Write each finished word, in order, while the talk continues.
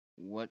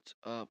What's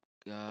up,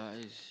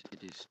 guys?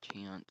 It is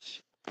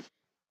Chance.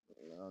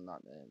 No,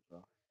 not the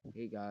intro.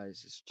 Hey,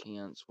 guys, it's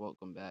Chance.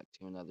 Welcome back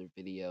to another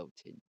video.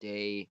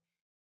 Today,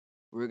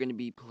 we're going to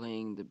be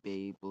playing the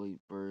Beyblade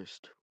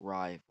Burst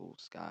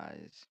Rivals,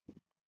 guys.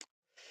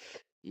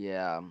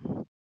 Yeah,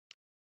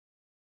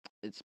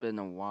 it's been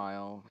a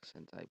while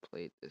since I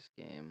played this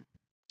game,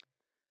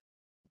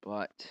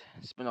 but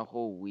it's been a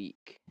whole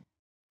week.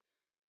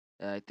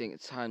 And I think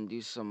it's time to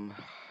do some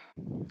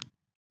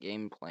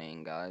game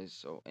playing, guys.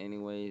 So,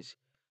 anyways,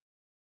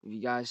 if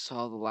you guys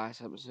saw the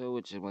last episode,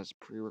 which it was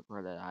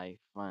pre-recorded, I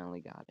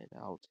finally got it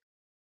out.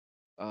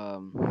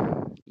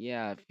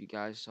 Yeah, if you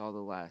guys saw the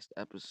last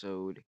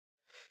episode,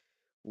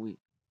 we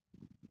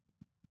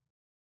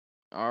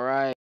all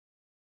right.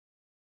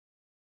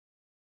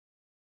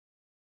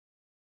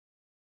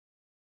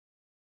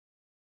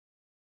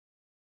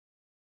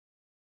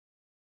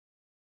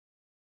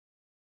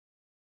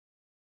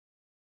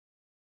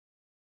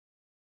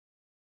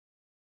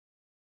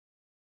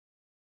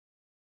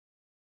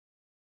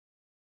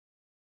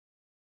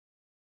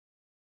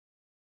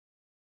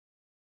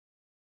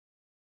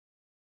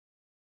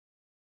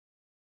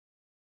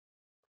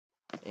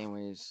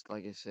 Anyways,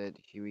 like I said,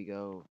 here we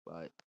go.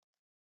 But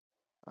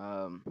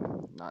um,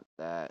 not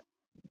that.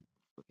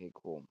 Okay,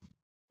 cool.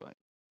 But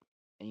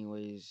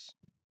anyways,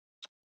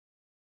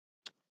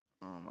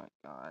 oh my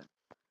god,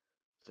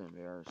 it's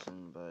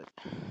embarrassing, but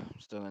I'm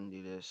still gonna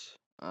do this.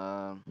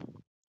 Gonna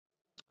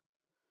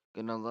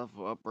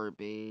level up our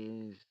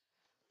base.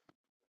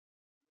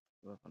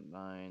 Level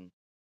 9.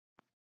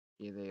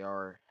 Here they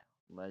are,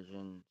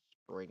 Legend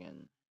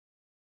Spriggan.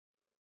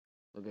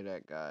 Look at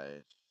that,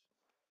 guys.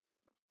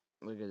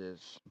 Look at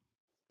this.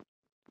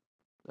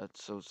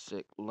 That's so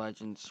sick.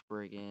 Legend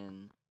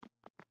Spriggan.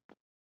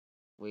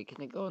 Wait,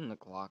 can it go in the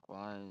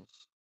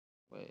clockwise?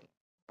 Wait.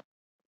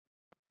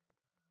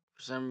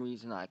 For some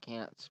reason, I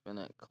can't spin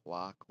it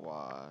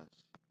clockwise.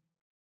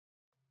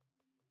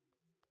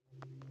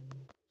 It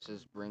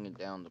says bring it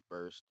down to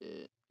burst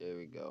it. There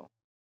we go.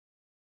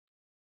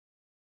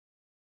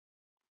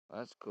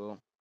 That's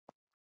cool.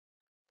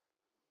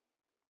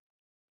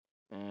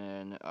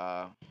 And,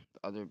 the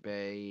other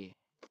bay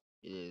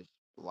is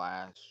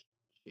Blast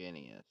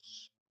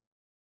Genius.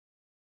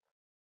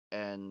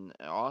 And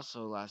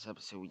also, last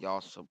episode, we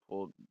also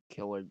pulled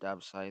Killer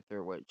Dub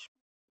Scyther, which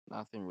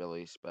nothing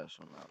really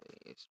special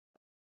nowadays.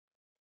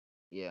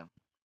 Yeah.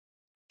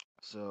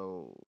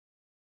 So,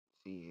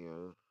 see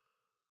here.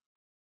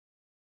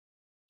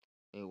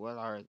 Hey, what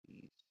are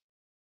these?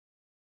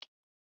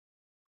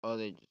 Oh,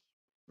 they just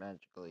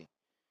magically.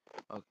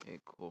 Okay,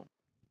 cool.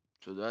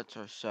 So that's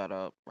our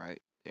setup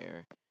right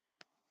there.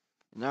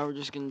 Now we're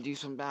just gonna do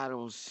some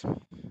battles.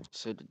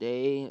 So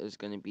today is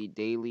gonna be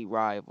daily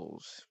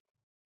rivals.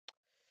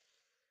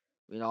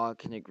 We all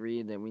can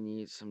agree that we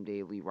need some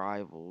daily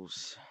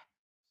rivals.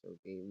 So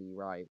daily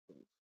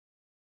rivals.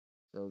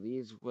 So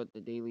these what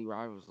the daily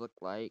rivals look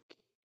like.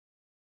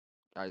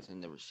 Guys have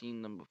never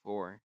seen them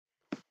before.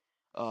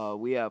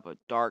 We have a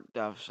Dark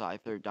Death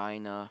Scyther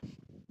Dyna.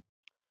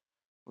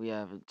 We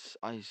have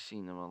I've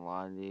seen them a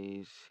lot of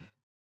these.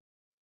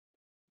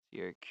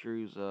 Here,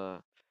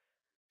 Cruiser.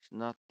 It's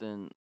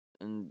nothing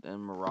and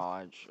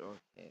Mirage.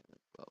 Okay,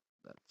 well,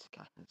 that's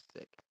kind of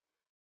sick.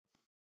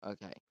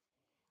 Okay,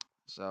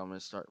 so I'm gonna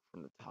start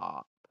from the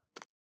top.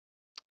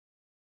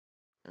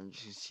 And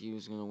just see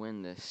who's gonna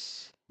win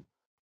this.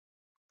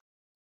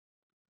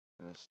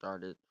 I'm gonna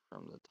start it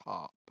from the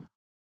top.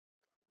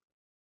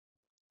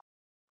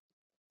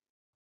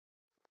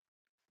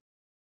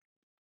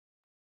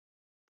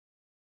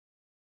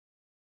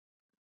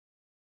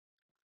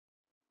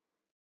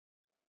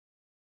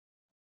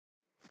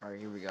 Alright,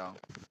 here we go.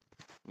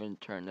 I'm gonna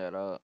turn that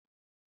up.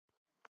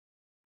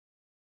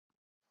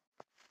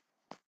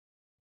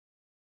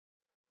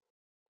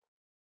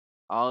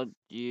 I'll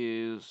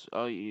use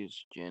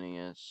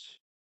Genius.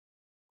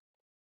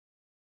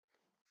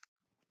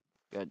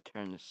 Gotta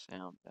turn the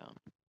sound down.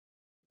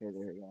 Okay,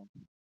 there we go.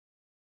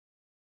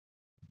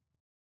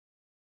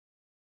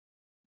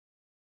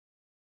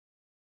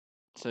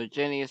 So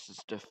Genius is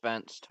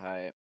defense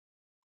type.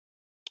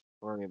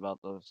 Worry about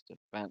those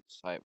defense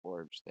type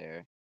orbs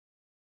there.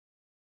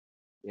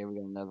 Here we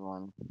got another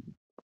one.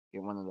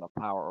 Get one of the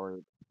power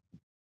orbs.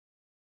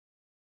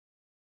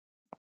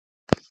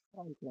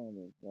 Oh, you can't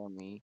even tell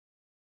me.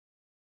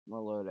 I'm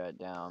gonna load that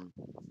down.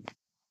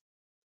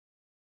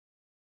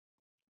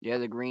 Yeah,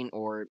 the green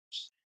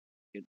orbs.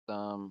 Get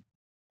them.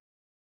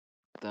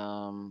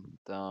 Them.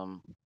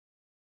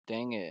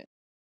 Dang it.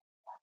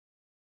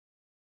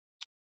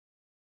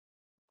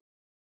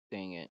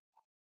 Dang it.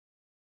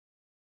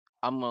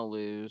 I'm gonna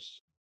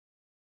lose.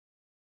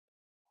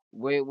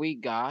 Wait, we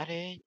got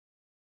it?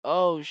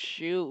 Oh,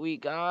 shoot, we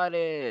got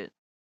it.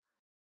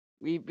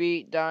 We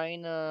beat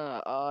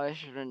Dinah. Oh, I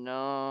should have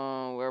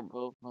known. We're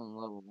both on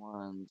level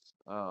 1s.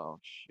 Oh,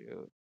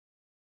 shoot.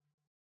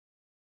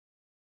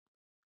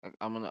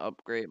 I'm gonna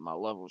upgrade my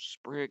level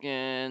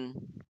Spriggan.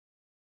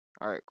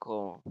 Alright,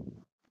 cool.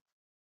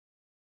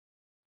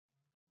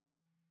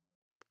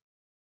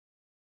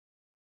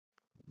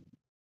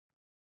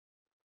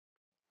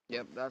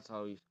 Yep, that's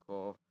always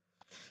cool.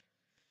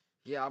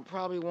 Yeah, I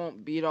probably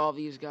won't beat all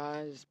these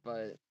guys,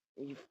 but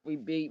we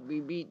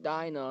beat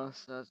Dinah,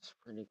 so that's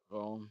pretty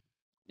cool.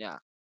 Yeah.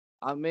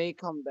 I may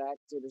come back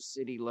to the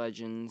City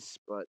Legends,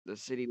 but the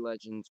City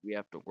Legends we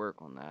have to work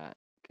on that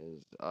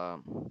because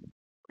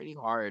pretty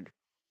hard.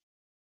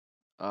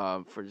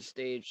 For the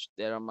stage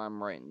that I'm on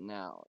right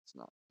now, it's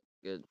not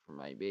good for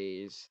my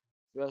base,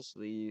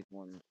 especially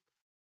when.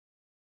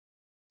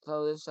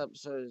 So this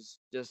episode is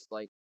just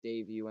like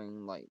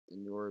debuting like the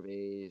newer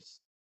base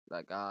that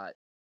I got.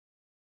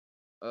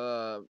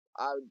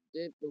 I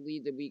did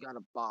believe that we got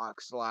a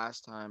box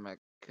last time. I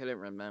couldn't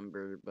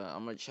remember, but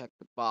I'm gonna check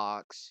the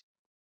box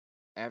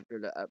after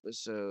the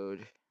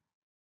episode.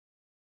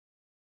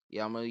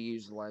 Yeah, I'm gonna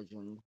use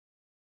Legend.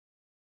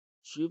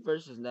 Shoot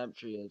versus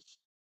Neptrius.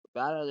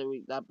 Battle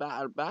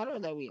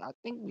that we I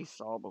think we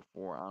saw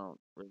before. I don't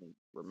really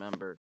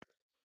remember.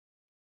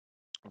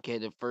 Okay,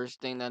 the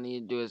first thing I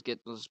need to do is get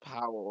those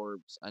power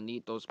orbs. I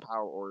need those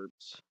power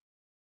orbs.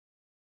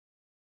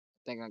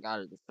 I think I got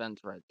a defense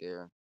right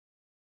there.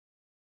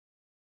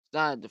 It's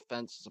not a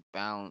defense, it's a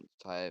balance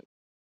type.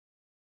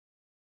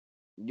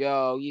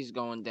 Yo, he's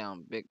going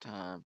down big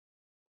time.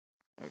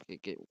 Okay,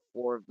 get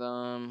 4 of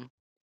them.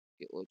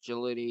 Get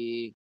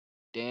agility.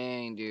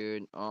 Dang,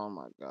 dude. Oh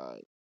my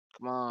god.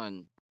 Come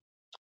on.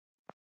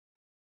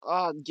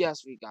 Oh,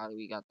 yes, we got it.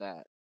 We got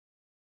that.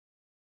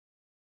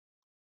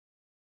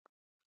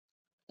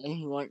 And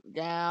he went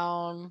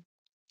down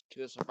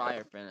to a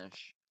survivor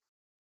finish.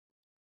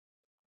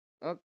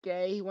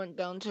 Okay, he went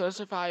down to a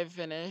survivor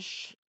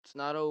finish. It's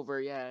not over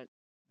yet.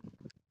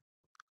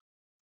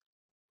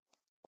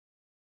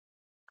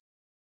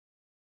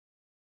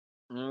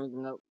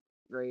 Nope.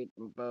 Great.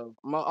 Both.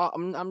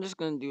 I'm just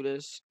gonna do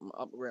this. I'm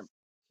up rip.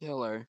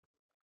 Killer.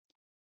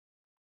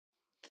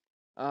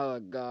 Oh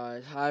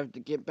god, I have to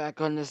get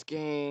back on this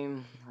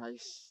game. I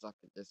suck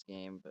at this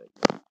game,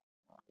 but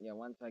yeah,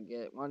 once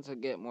I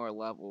get more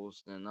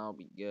levels, then I'll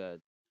be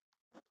good.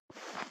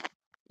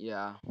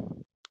 Yeah,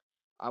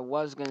 I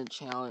was gonna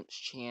challenge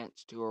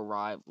Chance to a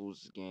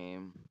rivals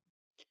game,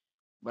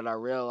 but I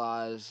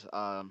realized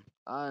I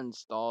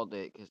installed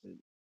it because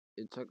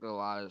it took a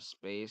lot of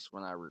space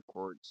when I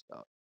record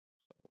stuff.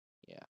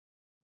 Yeah,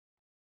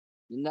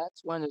 the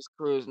next one is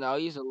Cruz. Now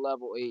he's a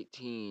level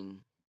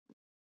 18.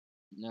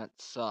 And that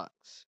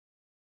sucks.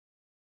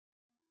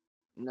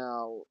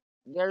 No,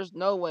 there's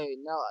no way.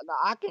 No,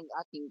 I can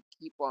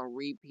keep on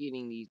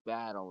repeating these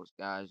battles,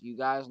 guys. You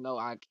guys know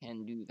I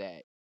can do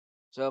that.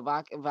 So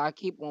if I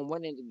keep on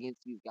winning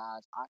against these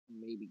guys, I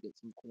can maybe get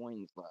some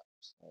coins left.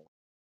 So,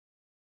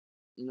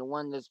 and the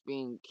one that's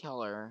being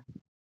killer,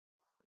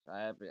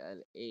 I have it at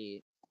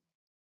 8.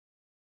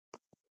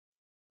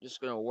 Just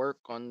gonna work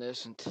on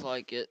this until I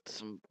get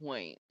some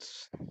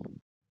points.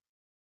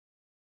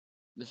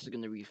 This is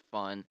gonna be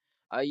fun.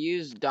 I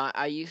used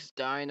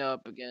Dyna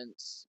up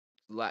against.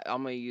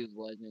 I'm gonna use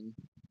Legend.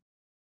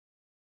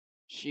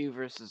 She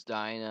versus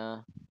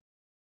Dyna.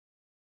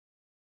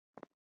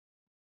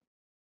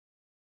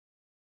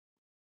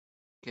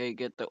 Okay,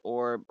 get the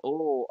orb.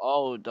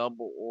 Oh,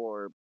 double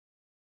orb.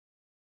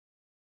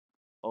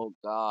 Oh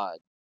God.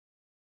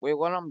 Wait,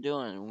 what I'm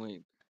doing?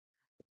 Wait.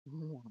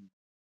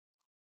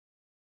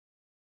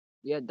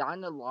 Yeah,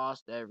 Dinah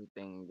lost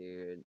everything,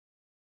 dude.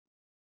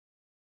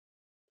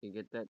 Okay,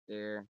 get that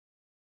there.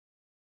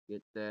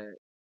 Get that.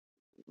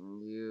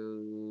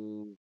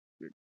 You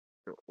get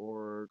the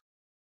orb.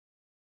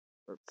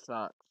 That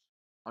sucks.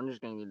 I'm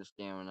just gonna get the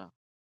stamina.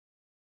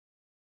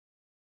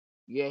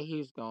 Yeah,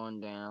 he's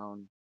going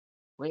down.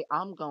 Wait,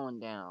 I'm going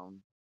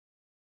down.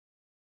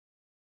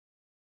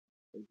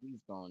 Wait,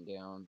 he's going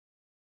down.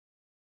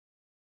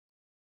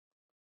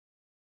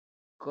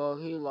 Cool,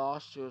 he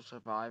lost to a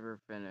survivor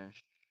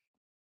finish.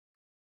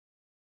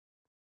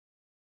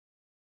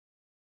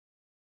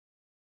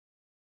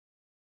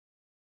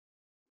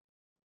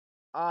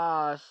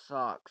 Ah,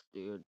 sucks,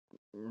 dude.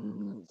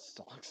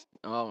 Sucks.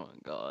 Oh my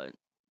god.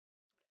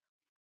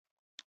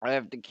 I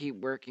have to keep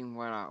working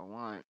what I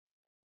want.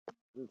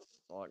 This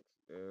sucks,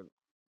 dude.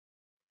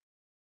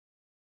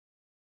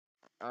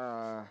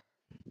 It's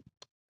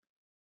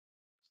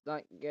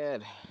not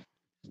good.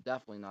 It's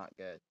definitely not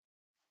good.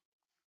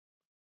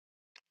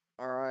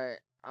 Alright,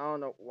 I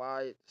don't know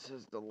why it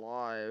says the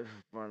live,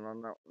 but I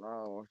don't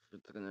know if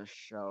it's gonna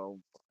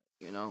show,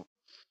 you know?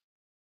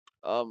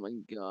 Oh my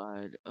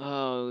god.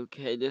 Oh,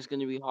 okay, this is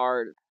gonna be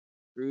hard.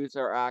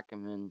 Bruiser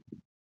Ackerman.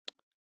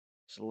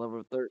 It's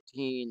level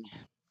 13.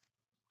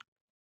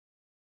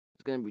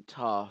 It's gonna be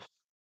tough.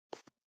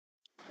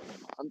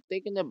 I'm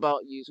thinking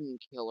about using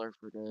Killer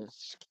for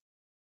this.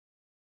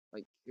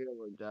 Like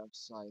Killer Death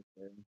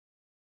Cipher.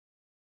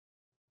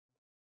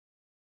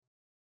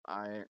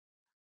 Alright,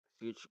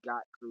 Future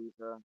got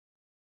Cruiser.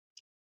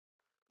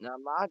 Now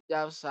my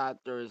Death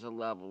Scepter is a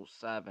level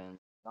 7.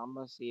 So I'm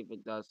gonna see if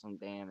it does some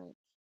damage.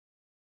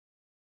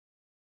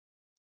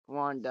 Come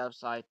on, Death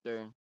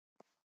Scyther.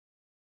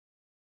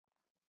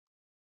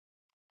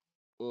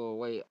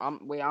 Oh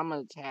I'm gonna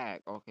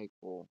attack. Okay,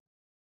 cool.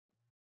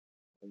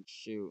 And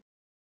shoot.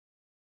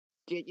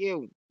 Get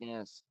you!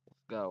 Yes.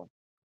 go.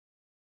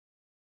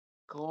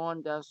 Go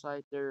on that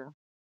side there.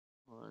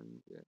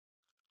 On the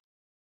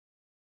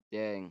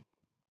dang.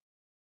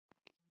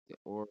 The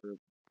order.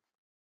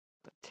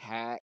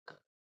 Attack.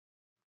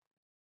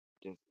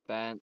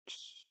 Defense.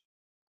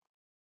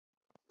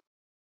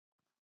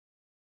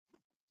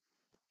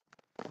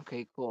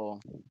 Okay, cool.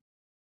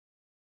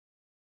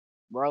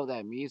 Bro,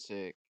 that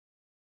music.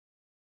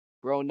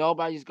 Bro,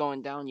 nobody's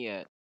going down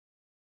yet.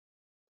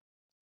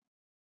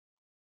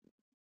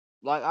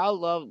 Like, I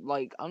love,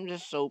 like, I'm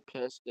just so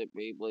pissed that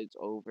Beyblade's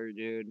over,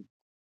 dude.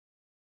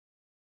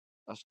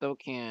 I still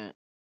can't.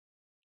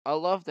 I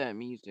love that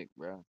music,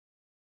 bro.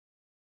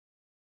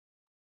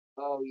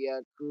 Oh,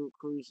 yeah,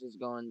 Cruz is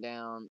going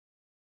down.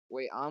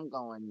 Wait, I'm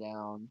going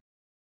down.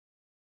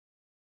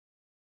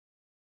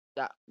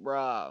 That,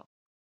 bruh.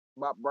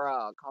 But,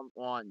 bruh, come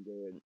on,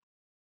 dude.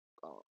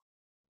 Oh.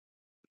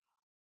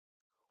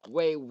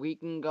 Wait, we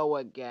can go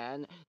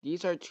again?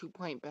 These are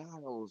 2-point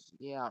battles.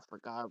 Yeah, I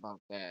forgot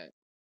about that.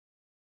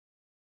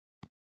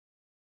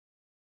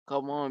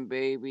 Come on,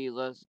 baby,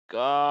 let's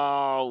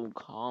go.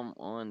 Come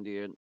on,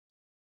 dude.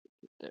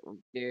 That right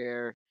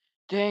there.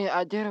 Dang,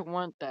 I didn't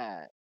want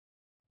that.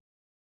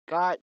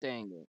 God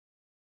dang it.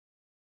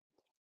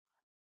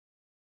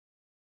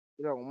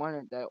 You don't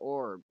wanted that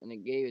orb, and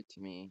it gave it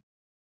to me.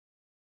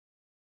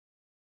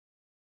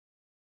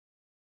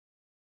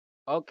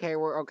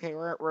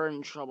 We're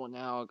in trouble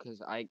now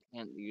because I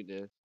can't do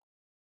this.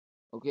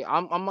 Okay,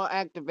 I'm gonna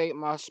activate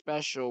my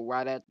special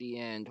right at the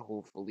end,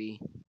 hopefully.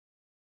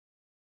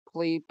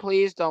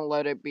 Please don't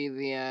let it be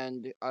the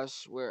end. I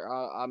swear,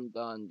 I'm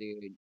done,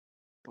 dude.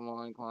 Come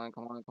on, come on,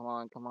 come on, come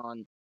on, come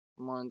on,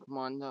 come on, come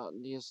on. No,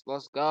 just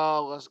let's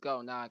go, let's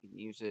go. Now I can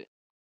use it.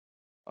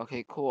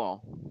 Okay,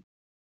 cool,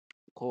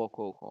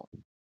 cool.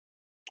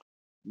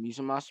 I'm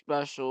using my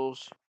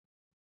specials.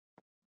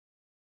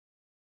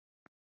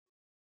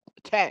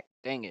 Attack.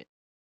 Dang it,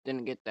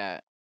 didn't get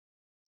that.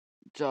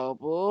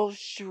 Double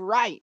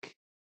strike.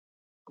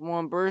 Come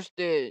on, burst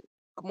it.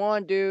 Come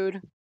on,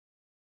 dude.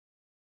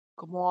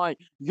 Come on.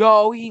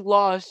 Yo, he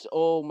lost.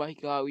 Oh my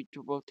god, we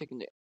two both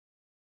taking it.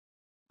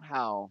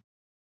 How?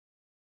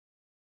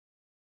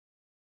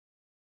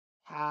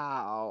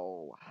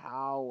 How?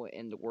 How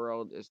in the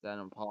world is that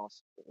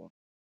impossible?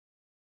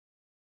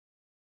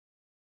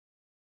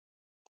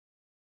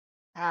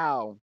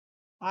 How?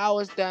 How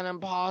is that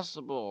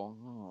impossible?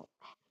 Oh,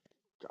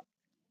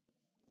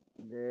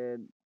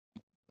 dude,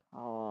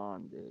 come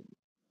on, dude.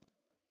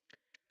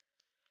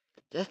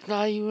 That's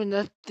not even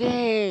a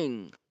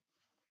thing.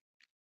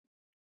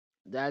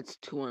 That's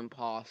too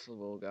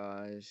impossible,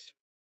 guys.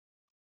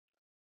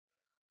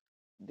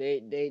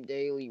 They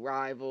daily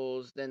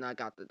rivals. Then I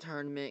got the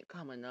tournament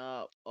coming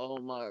up. Oh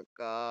my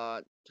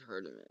god,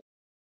 tournament.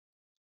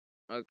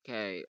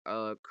 Okay,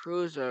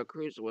 Cruiser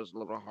was a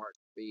little hard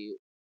to beat.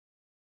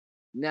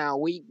 Now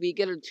we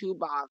get a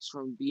 2-box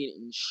from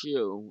beating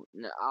Shoe.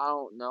 Now, I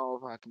don't know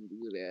if I can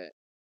do that.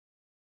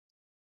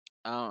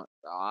 I don't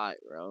die,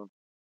 bro.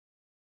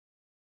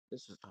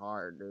 This is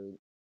hard, dude.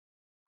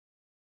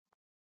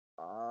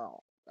 Oh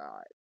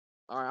god.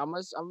 Alright, I'm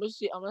gonna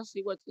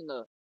see what's in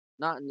the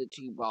not in the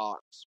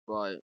 2-box,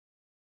 but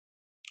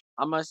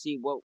I'm gonna see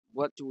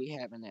what do we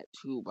have in that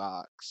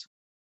 2-box.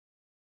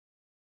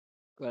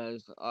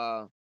 Cause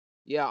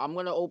yeah, I'm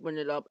gonna open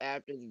it up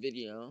after the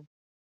video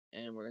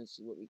and we're gonna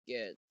see what we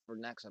get for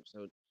next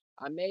episode.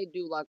 I may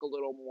do like a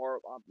little more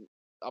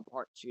a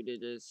part 2 to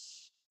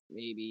this,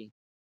 maybe.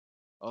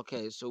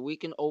 Okay, so we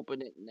can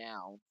open it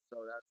now. So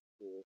that's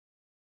cool.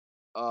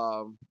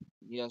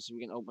 Yes, we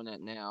can open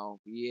it now.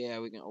 Yeah,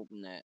 we can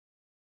open that.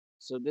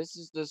 So this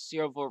is the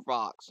silver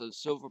box. So the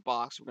silver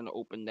box, we're gonna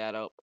open that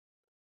up.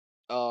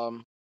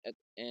 At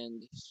the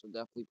end, so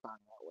definitely find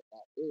out what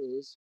that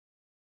is.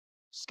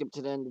 Skip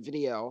to the end of the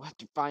video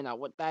to find out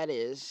what that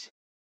is.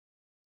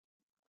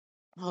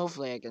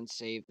 Hopefully I can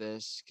save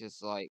this,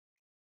 cause like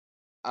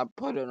I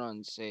put it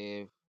on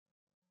save.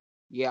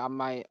 Yeah, I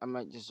might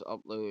just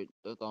upload.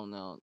 I don't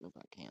know if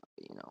I can't,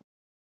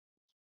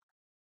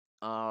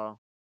 Uh,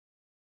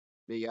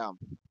 but yeah.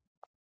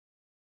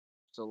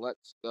 So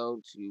let's go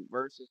to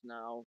versus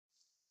now.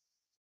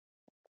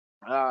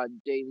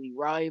 Daily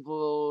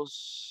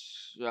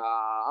rivals.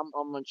 I'm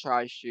gonna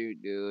try Shoe,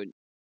 dude,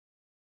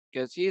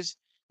 cause he's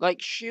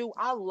like Shoe.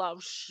 I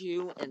love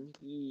Shoe, and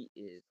he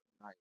is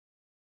like,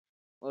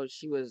 well,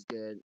 she was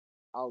good.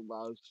 I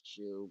love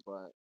Shoe,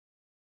 but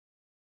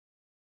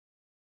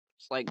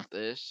it's like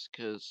this,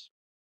 cause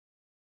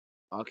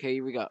okay,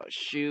 here we go.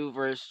 Shoe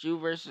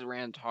versus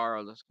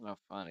Rantaro. That's kind of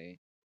funny.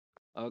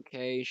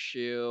 Okay,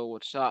 Shoe,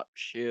 what's up,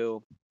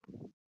 Shoe?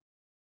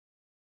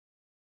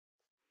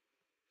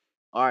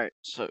 Alright,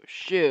 so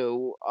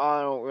Shoe,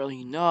 I don't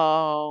really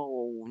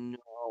know.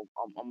 No,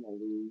 I'm gonna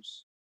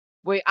lose.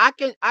 Wait,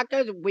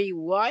 wait,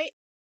 what?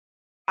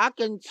 I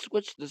can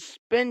switch the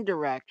spin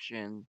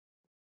direction.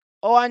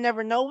 Oh, I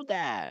never know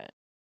that.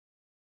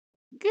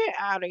 Get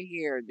out of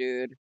here,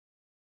 dude.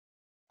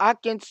 I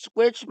can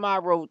switch my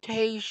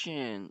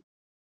rotation.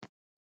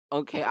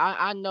 Okay,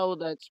 I know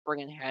that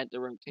Spring had the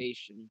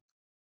rotation.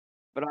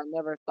 But I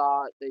never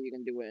thought that you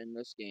can do it in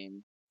this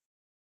game.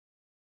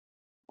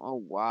 Oh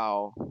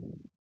wow.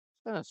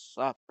 It's gonna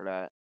suck for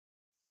that.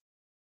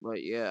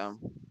 But yeah.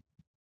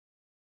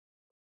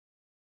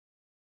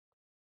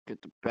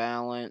 Get the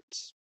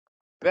balance.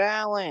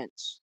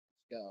 Balance!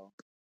 Let's go.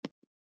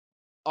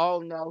 Oh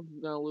no,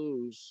 he's gonna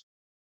lose.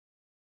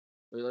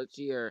 Wait, let's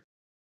see here.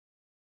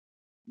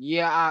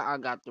 Yeah, I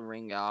got the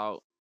ring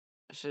out.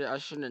 I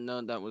shouldn't have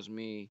known that was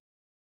me.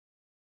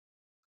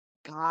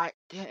 God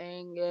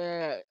dang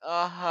it.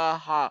 Ha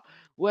ha.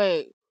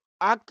 Wait,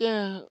 I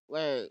can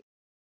wait.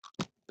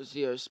 Let's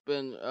see here.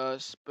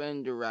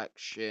 Spin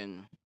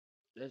direction.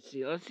 Let's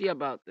see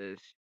about this.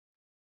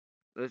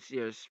 Let's see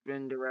here.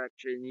 Spin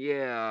direction.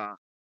 Yeah.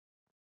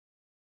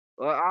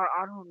 Well,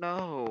 I don't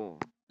know.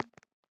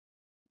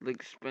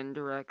 Like spin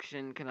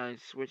direction. Can I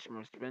switch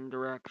my spin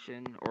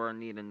direction or I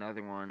need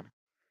another one?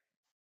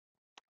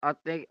 I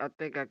think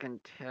I can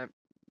tap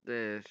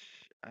this.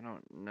 I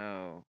don't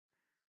know.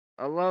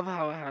 I love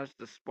how it has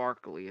the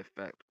sparkly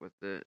effect with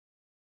it.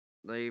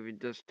 Like if you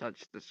just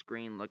touch the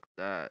screen, look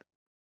at that.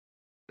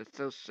 It's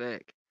so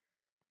sick.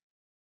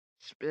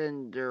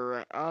 Spin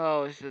direct.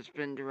 Oh, it says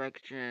spin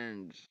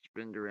directions.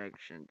 Spin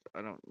directions.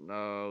 I don't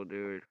know,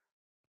 dude.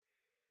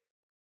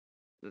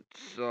 That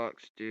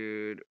sucks,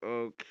 dude.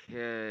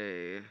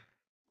 Okay.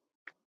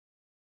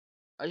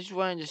 I just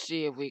wanted to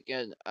see if we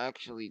can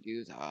actually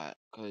do that,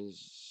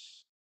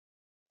 cause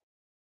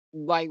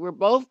like we're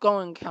both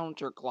going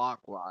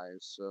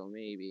counterclockwise, so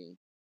maybe.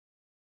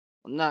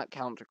 Well, not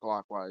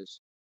counterclockwise.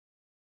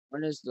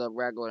 One is the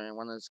regular and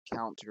one is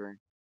counter.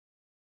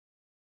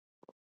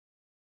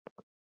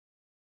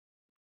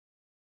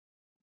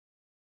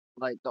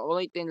 Like the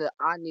only thing that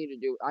I need to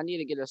do, I need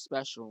to get a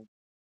special.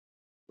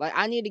 Like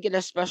I need to get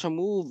a special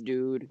move,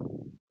 dude.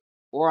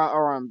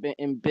 Or I'm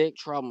in big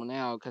trouble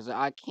now, cause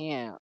I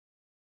can't.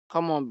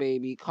 Come on,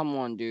 baby. Come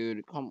on,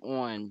 dude. Come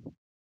on.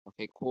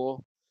 Okay,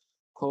 cool.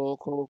 Cool,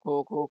 cool,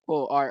 cool, cool,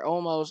 cool. Alright,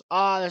 almost.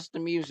 Ah, that's the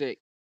music.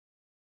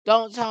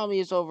 Don't tell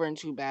me it's over in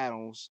 2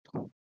 battles.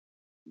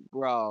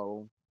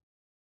 Bro.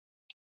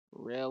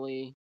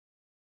 Really?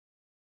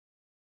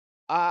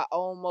 I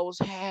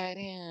almost had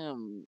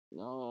him.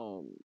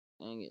 No.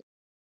 Dang it.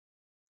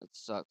 That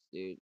sucks,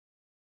 dude.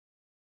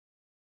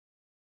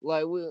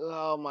 Like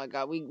oh my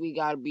god, we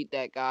gotta beat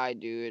that guy,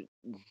 dude.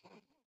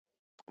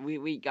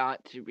 We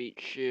got to beat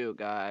Shu,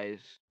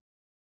 guys.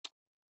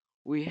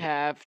 We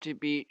have to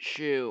beat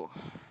Shu.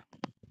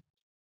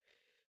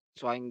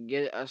 So I can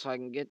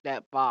get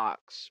that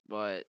box,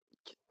 but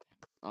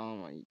oh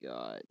my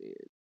god,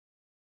 dude.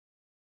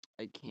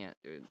 I can't,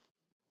 dude.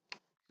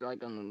 It's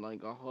like on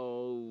like a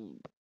whole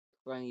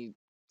 20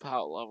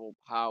 level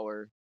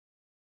power.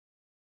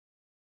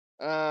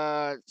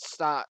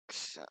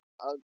 Sucks.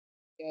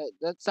 Yeah,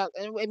 that sucks.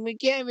 And we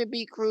can't even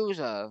beat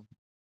Cruiser.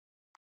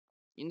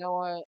 You know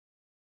what?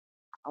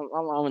 I'm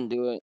gonna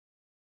do it.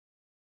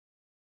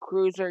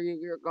 Cruiser,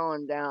 you're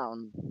going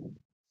down.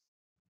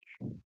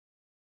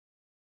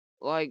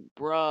 Like,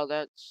 bro,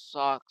 that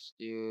sucks,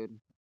 dude.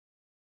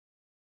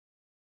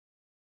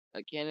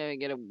 I can't even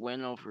get a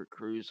win over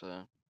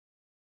Cruiser.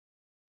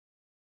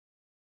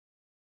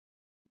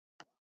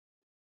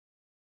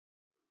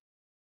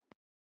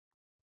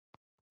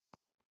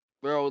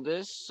 Bro,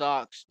 this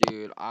sucks,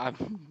 dude. I'm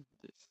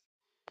this.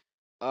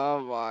 Oh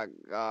my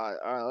god.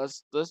 Alright,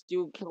 let's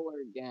do killer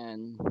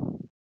again.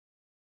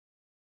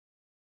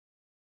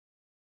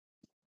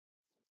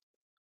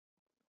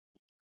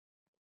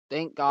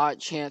 Thank God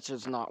Chance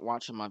is not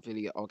watching my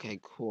video. Okay,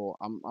 cool.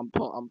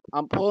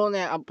 I'm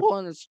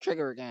pulling this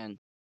trigger again.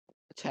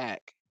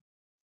 Attack.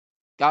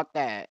 Got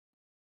that.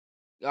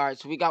 Alright,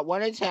 so we got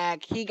one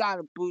attack. He got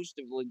a boost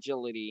of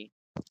agility.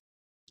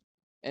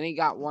 And he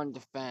got one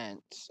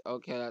defense.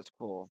 Okay, that's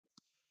cool.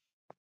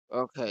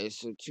 Okay,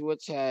 so 2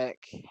 attack.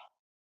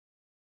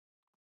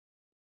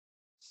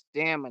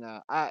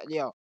 Stamina.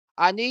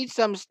 I need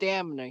some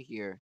stamina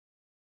here.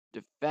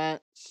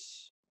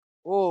 Defense.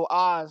 Oh,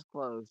 eyes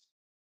closed.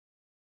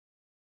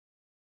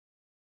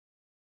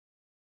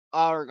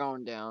 Oh, we're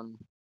going down.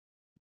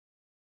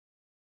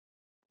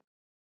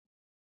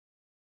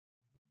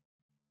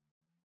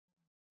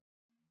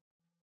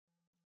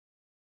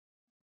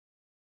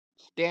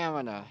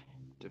 Stamina.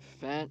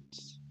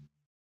 Defense.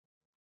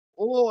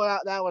 Oh,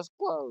 that was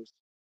close.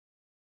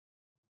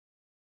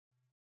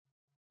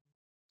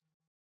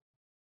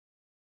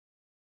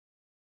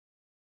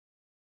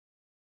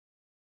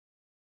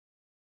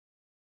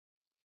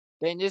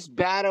 Then this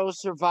battle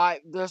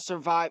survive.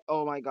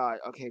 Oh my god.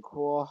 Okay,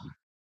 cool.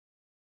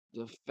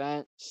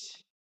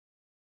 Defense.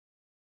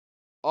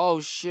 Oh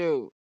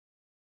shoot.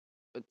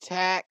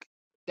 Attack.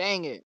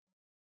 Dang it.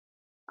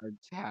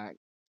 Attack.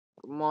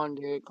 Come on,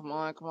 dude. Come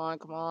on, come on,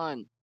 come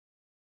on.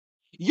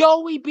 Yo,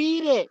 we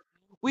beat it.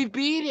 We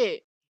beat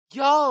it.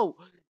 Yo.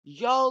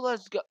 Yo,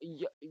 let's go.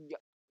 Yo,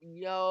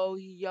 yo,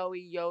 yo,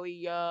 yo, yo,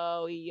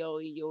 yo, yo,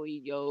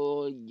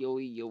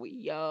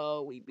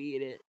 yo, we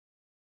beat it.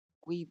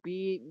 We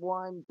beat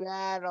one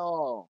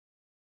battle.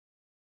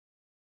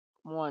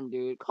 Come on,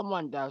 dude. Come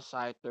on, Death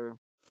Scyther.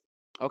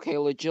 Okay,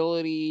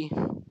 agility.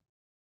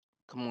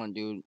 Come on,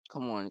 dude.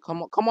 Come on.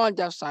 Come on. Come on,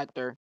 Death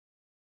Scyther.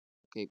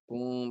 Okay,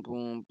 boom,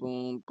 boom,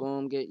 boom,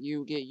 boom. Get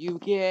you, get you,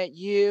 get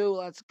you.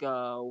 Let's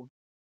go.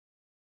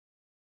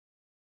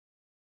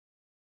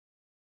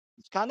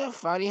 It's kind of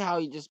funny how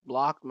he just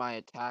blocked my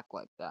attack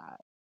like that.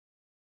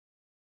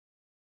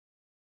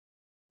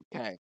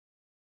 Okay.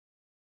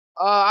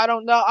 I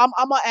don't know. I'm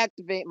gonna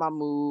activate my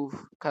move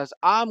because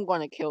I'm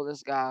gonna kill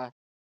this guy.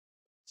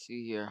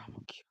 See here.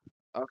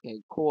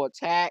 Okay, cool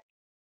attack.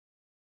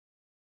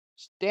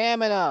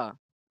 Stamina.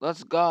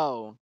 Let's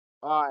go.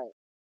 Alright.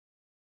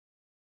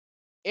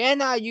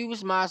 And I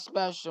use my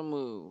special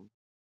move.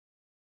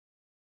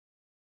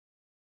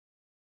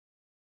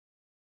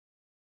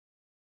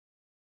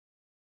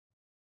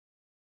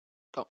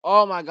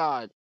 Oh my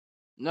god.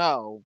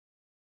 No.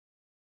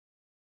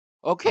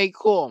 Okay,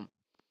 cool.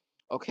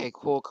 Okay,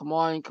 cool. Come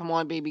on,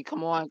 baby.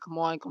 Come on,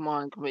 baby.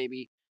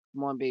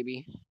 Come on,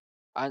 baby.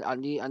 I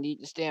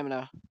need the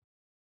stamina.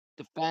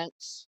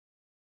 Defense.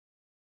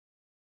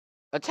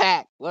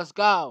 Attack. Let's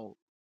go.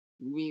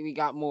 We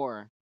got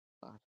more.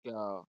 Let's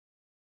go.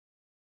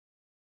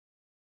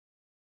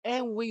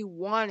 And we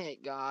won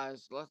it,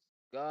 guys. Let's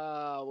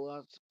go.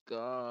 Let's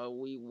go.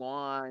 We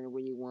won.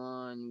 We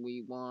won.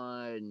 We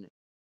won.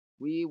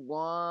 We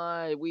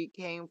won. We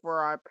came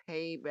for our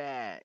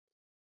payback.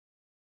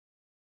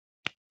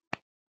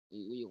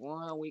 We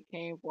won. We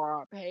came for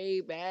our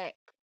payback.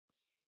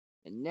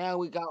 And now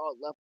we got our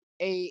level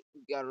 8.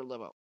 We got our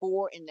level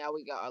 4. And now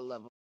we got our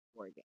level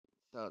 4 again.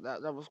 So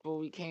that was cool.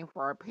 We came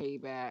for our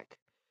payback.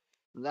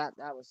 That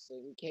was sick.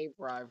 We came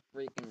for our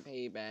freaking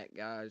payback,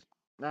 guys.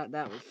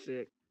 That was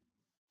sick.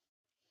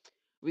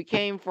 We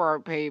came for our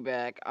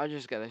payback. I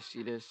just gotta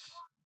see this.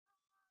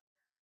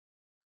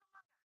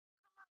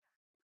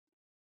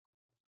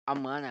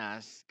 Among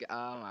Us.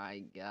 Oh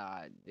my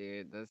god,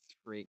 dude. That's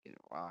freaking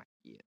rocky,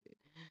 dude.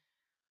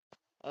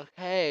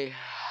 Okay.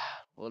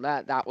 Well,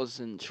 that was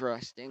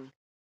interesting.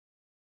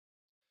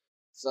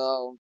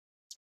 So,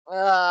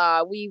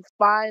 we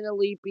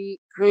finally beat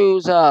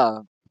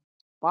Cruiser.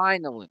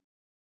 Finally.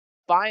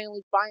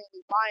 Finally,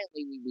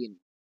 we beat him.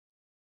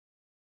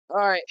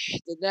 Alright,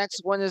 the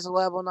next one is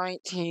level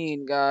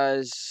 19,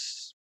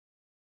 guys.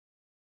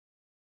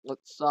 What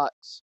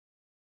sucks.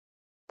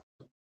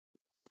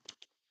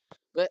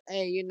 But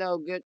hey,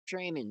 good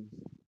training.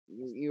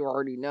 You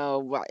already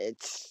know, but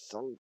it's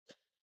so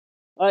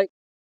like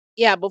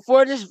yeah.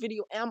 Before this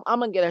video, I'm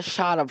gonna get a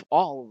shot of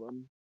all of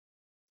them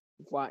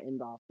before I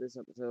end off this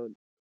episode.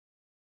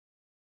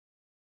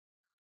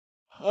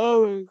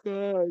 Oh my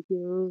god,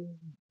 dude.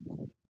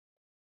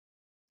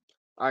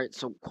 All right,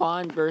 so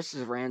Quan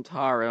versus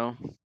Rantaro.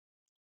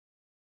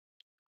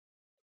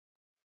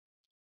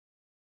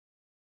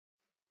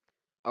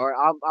 All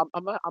right,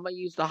 I'm gonna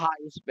use the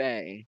highest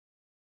bay.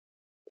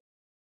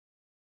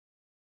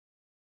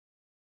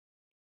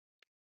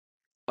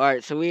 All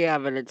right, so we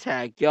have an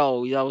attack.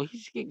 Yo,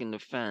 he's kicking the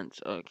fence.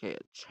 Okay,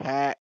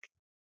 attack,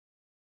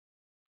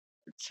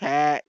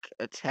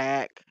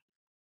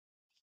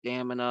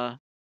 stamina.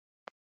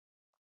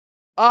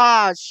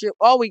 Ah, shit.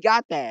 Oh, we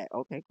got that.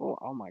 Okay, cool.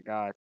 Oh my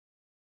god.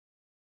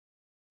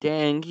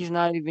 Dang, he's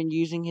not even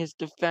using his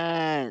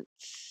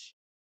defense.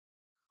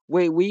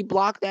 Wait, we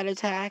blocked that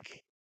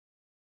attack?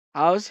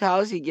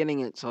 How's he getting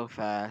it so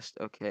fast?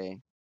 Okay.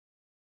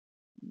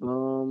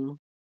 Boom.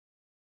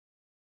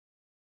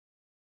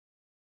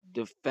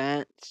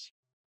 Defense.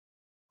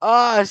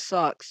 Oh, it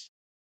sucks.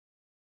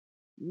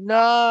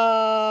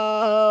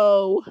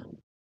 No.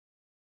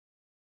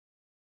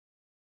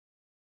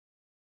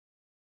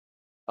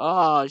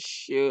 Oh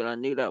shoot, I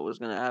knew that was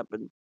gonna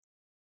happen.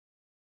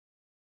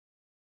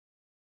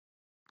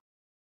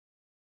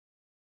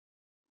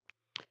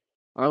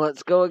 Alright,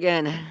 let's go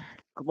again.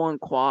 Come on,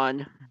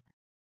 Quan.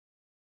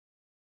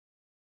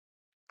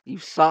 You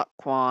suck,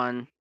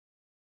 Quan.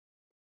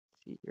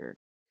 See here.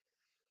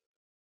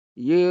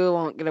 You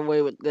won't get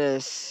away with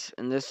this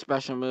in this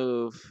special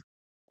move.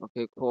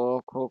 Okay,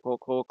 cool.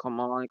 Come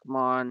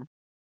on.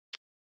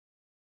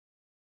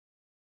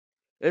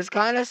 It's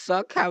kind of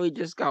suck how we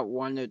just got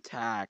one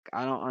attack.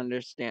 I don't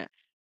understand.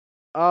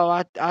 Oh,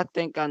 I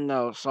think I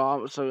know. So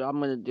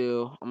I'm gonna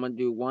do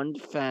one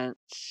defense,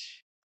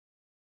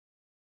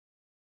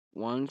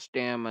 one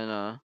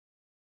stamina,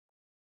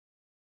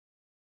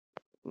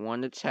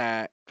 one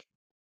attack.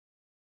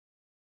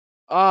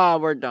 Oh,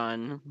 we're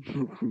done.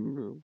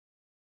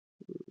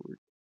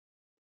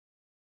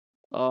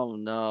 Oh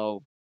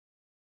no.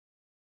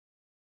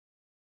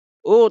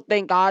 Oh,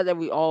 thank God that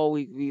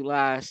we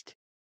last.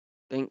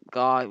 Thank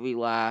God we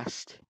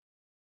last.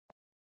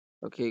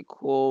 Okay,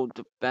 cool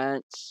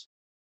defense.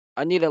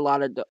 I need a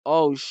lot of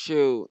oh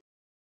shoot.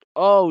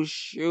 Oh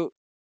shoot.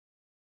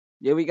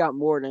 Yeah, we got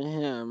more than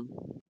him.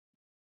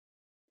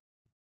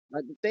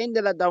 Like the thing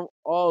that I don't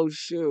oh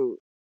shoot.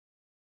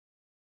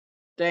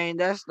 Dang,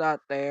 that's not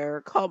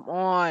there. Come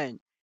on.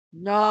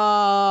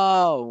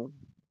 No.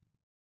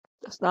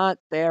 That's not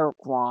there,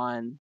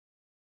 Quan.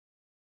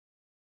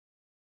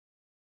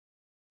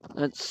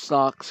 That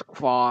sucks,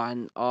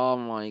 Quan. Oh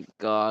my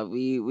god.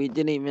 We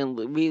didn't even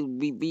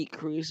we beat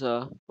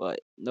Krisa,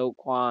 but no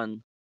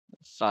Quan.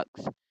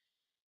 Sucks.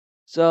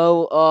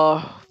 So,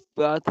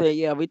 but I think,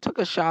 yeah, we took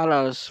a shot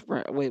out of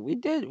spring. Wait, we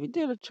did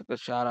took a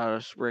shot out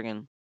of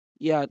springing.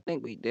 Yeah, I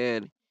think we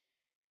did.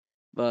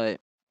 But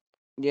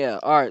yeah,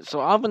 all right.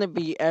 So I'm gonna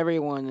beat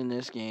everyone in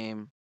this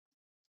game.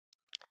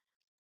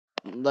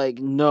 Like,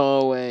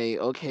 no way.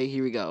 Okay,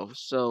 here we go.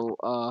 So,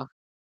 all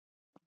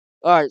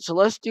right. So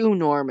let's do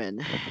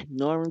Norman.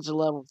 Norman's a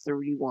level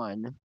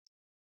 31.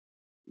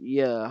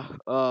 Yeah.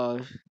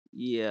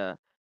 Yeah.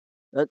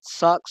 That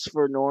sucks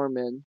for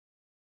Norman.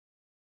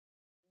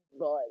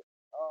 But,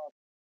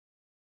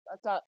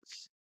 that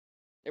sucks.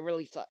 It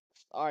really sucks.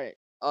 All right.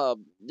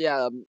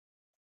 Yeah.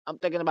 I'm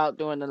thinking about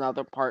doing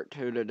another part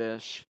two to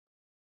this.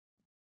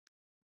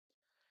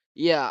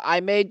 Yeah,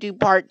 I may do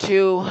part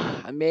two.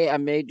 I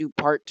may do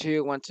part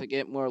two once I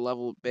get more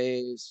level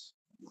base.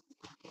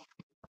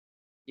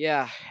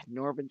 Yeah,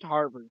 Norman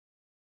Tarver.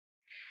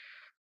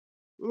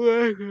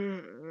 This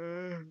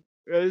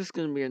is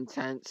gonna be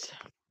intense.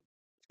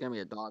 It's gonna be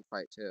a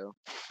dogfight too.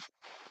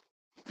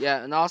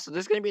 Yeah, and also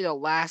this is gonna be the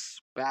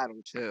last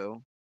battle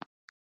too.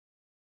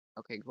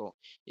 Okay, cool.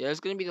 Yeah, it's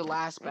gonna be the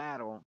last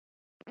battle.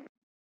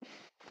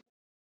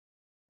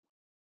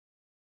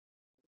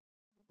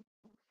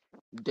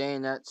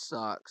 Dang, that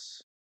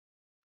sucks.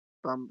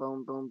 Bum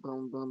bum bum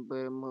bum bum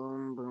bum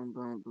bum bum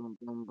bum bum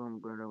bum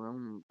bum bum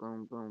bum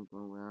bum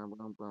bum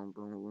bum bum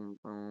bum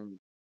bum.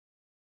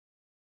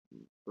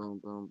 Boom,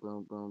 boom,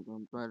 boom, boom,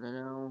 boom,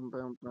 ba-da-dum,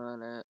 boom,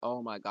 ba-da.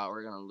 Oh my god,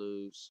 we're gonna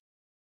lose.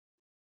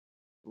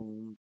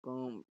 Boom,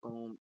 boom,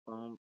 boom,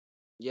 boom.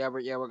 Yeah,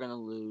 we're gonna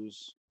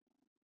lose.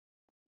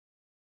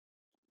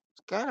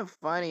 It's kind of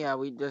funny how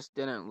we just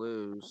didn't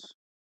lose.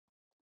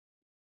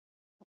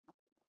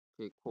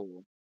 Okay,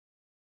 cool.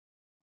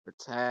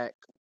 Attack,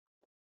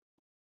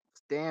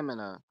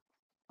 stamina,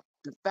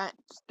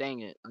 defense.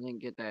 Dang it, I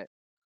didn't get that.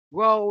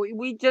 Bro,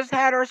 we just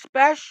had our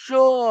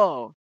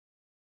special.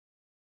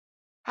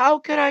 How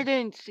could I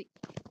didn't see,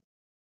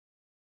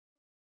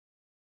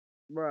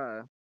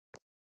 bruh?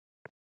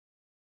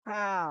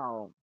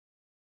 How?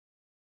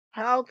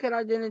 How could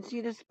I didn't see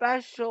the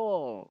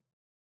special?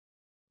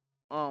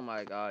 Oh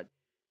my god.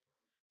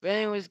 But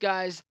anyways,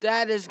 guys,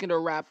 that is gonna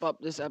wrap up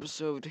this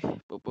episode.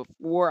 But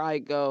before I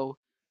go,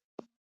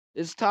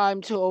 it's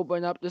time to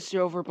open up the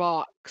silver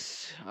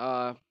box.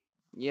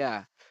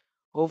 Yeah.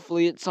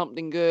 Hopefully it's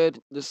something good.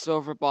 The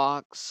silver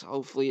box.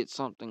 Hopefully it's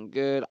something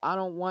good. I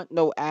don't want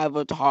no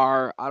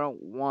avatar. I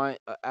don't want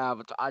an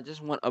avatar. I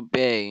just want a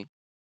bay.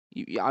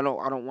 I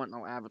don't want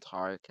no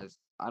avatar because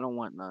I don't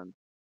want none.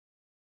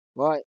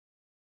 But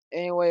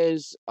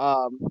anyways,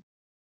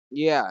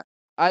 yeah,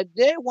 I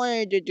did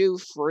wanted to do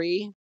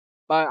free,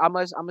 but I'm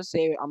gonna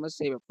save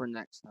it for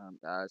next time,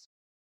 guys.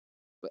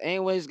 But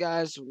anyways,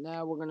 guys, so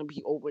now we're gonna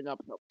be opening up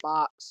the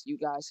box. You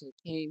guys have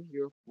came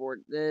here for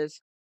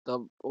this,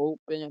 the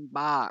open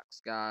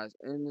box, guys,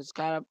 and it's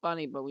kind of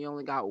funny, but we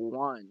only got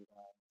one.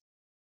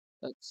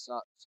 That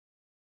sucks.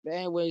 But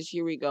anyways,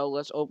 here we go.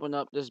 Let's open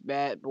up this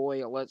bad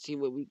boy and let's see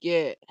what we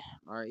get.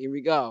 All right, here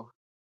we go.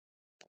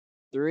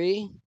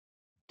 3,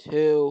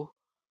 2,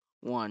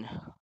 1.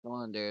 Come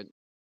on, dude.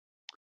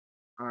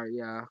 All right,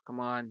 yeah, come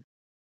on.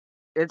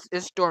 It's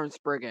Storm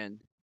Spriggan.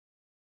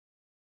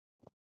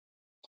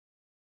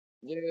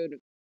 Dude.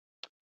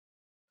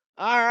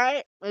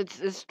 Alright.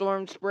 It's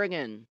Storm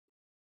Spriggan.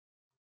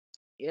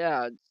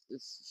 Yeah,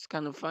 it's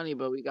kind of funny,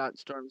 but we got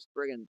Storm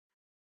Spriggan.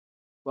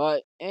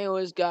 But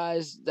anyways,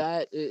 guys,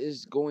 that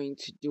is going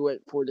to do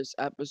it for this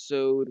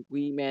episode.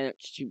 We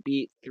managed to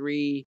beat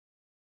 3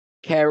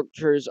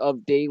 characters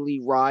of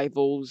daily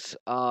rivals.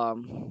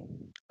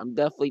 I'm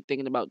definitely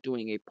thinking about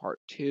doing a part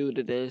 2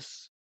 to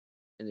this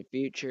in the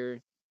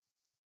future.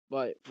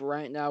 But for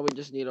right now, we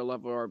just need to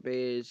level our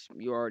base.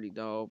 You already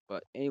know.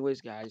 But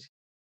anyways, guys,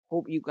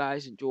 hope you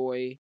guys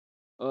enjoy.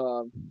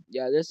 Um,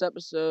 yeah, this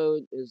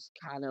episode is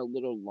kind of a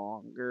little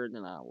longer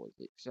than I was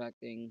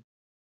expecting.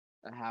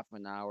 A half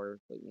an hour,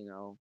 but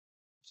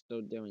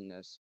still doing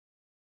this.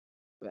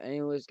 But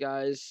anyways,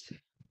 guys,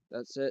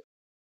 that's it.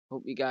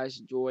 Hope you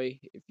guys enjoy.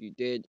 If you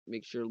did,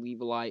 make sure to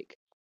leave a like,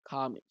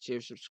 comment,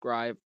 share,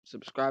 subscribe.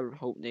 Subscribe to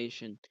Hope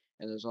Nation.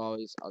 And as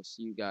always, I'll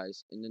see you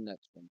guys in the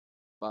next one.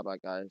 Bye bye,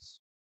 guys.